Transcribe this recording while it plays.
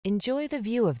Enjoy the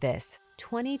view of this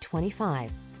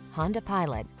 2025 Honda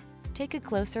Pilot. Take a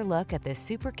closer look at this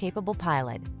super capable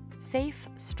Pilot. Safe,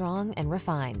 strong, and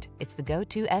refined, it's the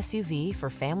go-to SUV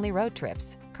for family road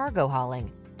trips, cargo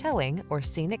hauling, towing, or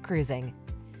scenic cruising.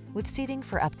 With seating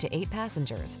for up to 8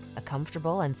 passengers, a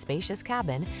comfortable and spacious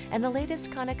cabin, and the latest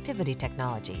connectivity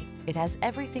technology, it has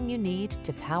everything you need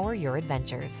to power your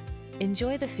adventures.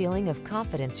 Enjoy the feeling of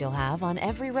confidence you'll have on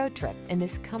every road trip in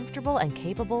this comfortable and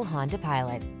capable Honda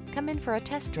Pilot. Come in for a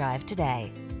test drive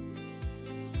today.